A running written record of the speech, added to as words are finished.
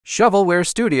Shovelware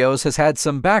Studios has had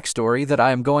some backstory that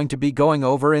I am going to be going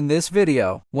over in this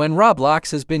video. When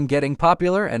Roblox has been getting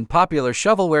popular,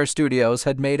 Shovelware Studios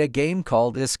had made a game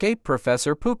called Escape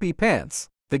Professor Poopy Pants.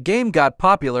 The game got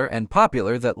popular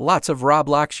that lots of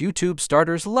Roblox YouTube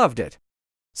starters loved it.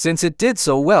 Since it did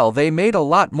so well, they made a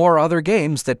lot more other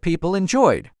games that people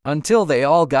enjoyed, until they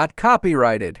all got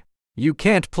copyrighted. You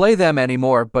can't play them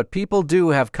anymore, but people do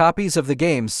have copies of the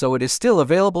games, so it is still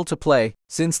available to play.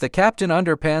 Since the Captain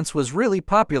Underpants was really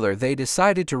popular, they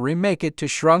decided to remake it to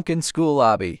Shrunken School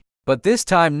Lobby. But this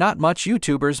time not much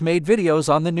YouTubers made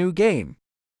videos on the new game.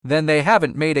 Then they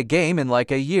haven't made a game in like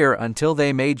a year until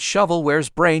they made Shovelware's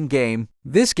Brain game.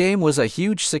 This game was a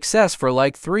huge success for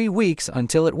like 3 weeks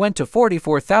until it went to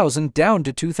 44,000 down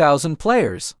to 2,000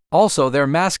 players. Also, their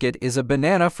mascot is a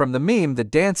banana from the meme The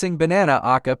Dancing Banana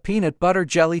aka Peanut Butter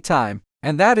Jelly Time.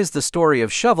 And that is the story of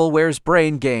Shovelware's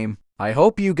Brain game. I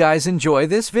hope you guys enjoy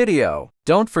this video.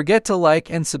 Don't forget to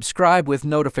like and subscribe with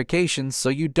notifications so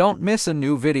you don't miss a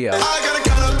new video.